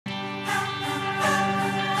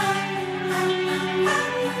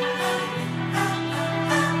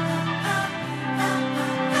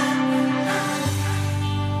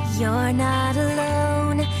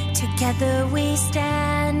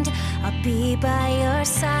be by your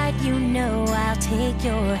side, you know I'll take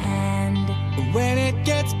your hand. When it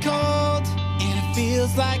gets cold and it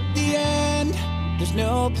feels like the end, there's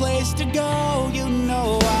no place to go, you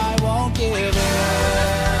know I won't give in.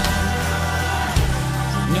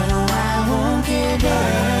 No, I won't give in.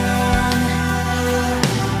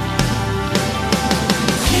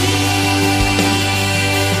 Keep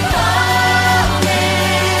holding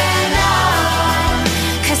on,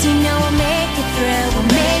 'cause you know we'll make it through,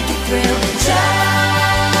 we'll make it through. Just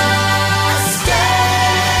stay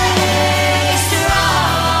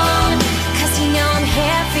strong, 'cause you know I'm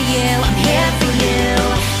here for you, I'm here for you.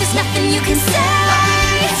 There's nothing you can say,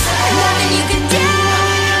 nothing you can do.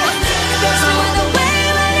 There's no other way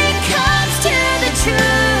when it comes to the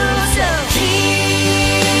truth. So keep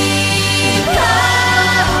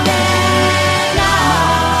holding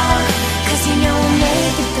on, 'cause you know we'll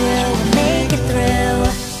make it through, we'll make it through.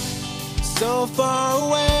 So far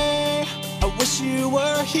away, I wish you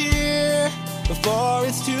were here. Before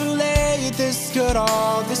it's too late, this could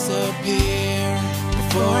all disappear.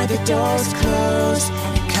 Before the doors close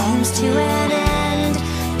and it comes to an end,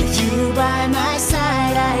 with you by my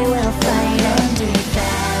side, I will fight and defend.